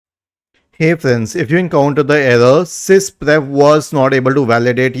Hey friends, if you encounter the error Sysprep was not able to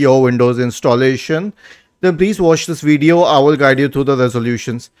validate your Windows installation, then please watch this video. I will guide you through the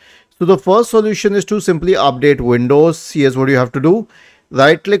resolutions. So the first solution is to simply update Windows. Here's what you have to do.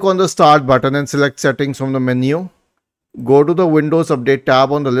 Right click on the start button and select settings from the menu. Go to the Windows Update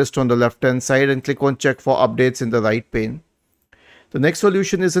tab on the list on the left hand side and click on check for updates in the right pane. The next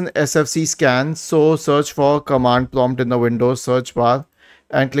solution is an SFC scan. So search for command prompt in the Windows search bar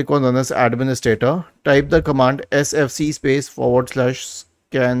and click on run as administrator. Type the command sfc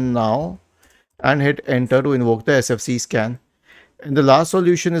 /scan now and hit enter to invoke the SFC scan. And the last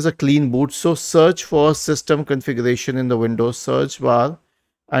solution is a clean boot. So search for system configuration in the Windows search bar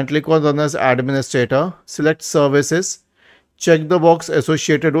and click on run as administrator. Select services. Check the box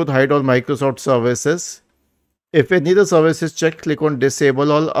associated with hide all Microsoft services. If any of the service is checked, click on disable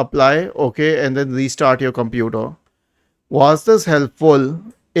all, apply, OK, and then restart your computer. Was this helpful?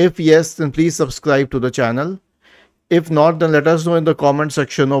 If yes, then please subscribe to the channel. If not, then let us know in the comment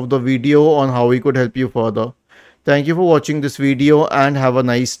section of the video on how we could help you further. Thank you for watching this video and have a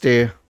nice day.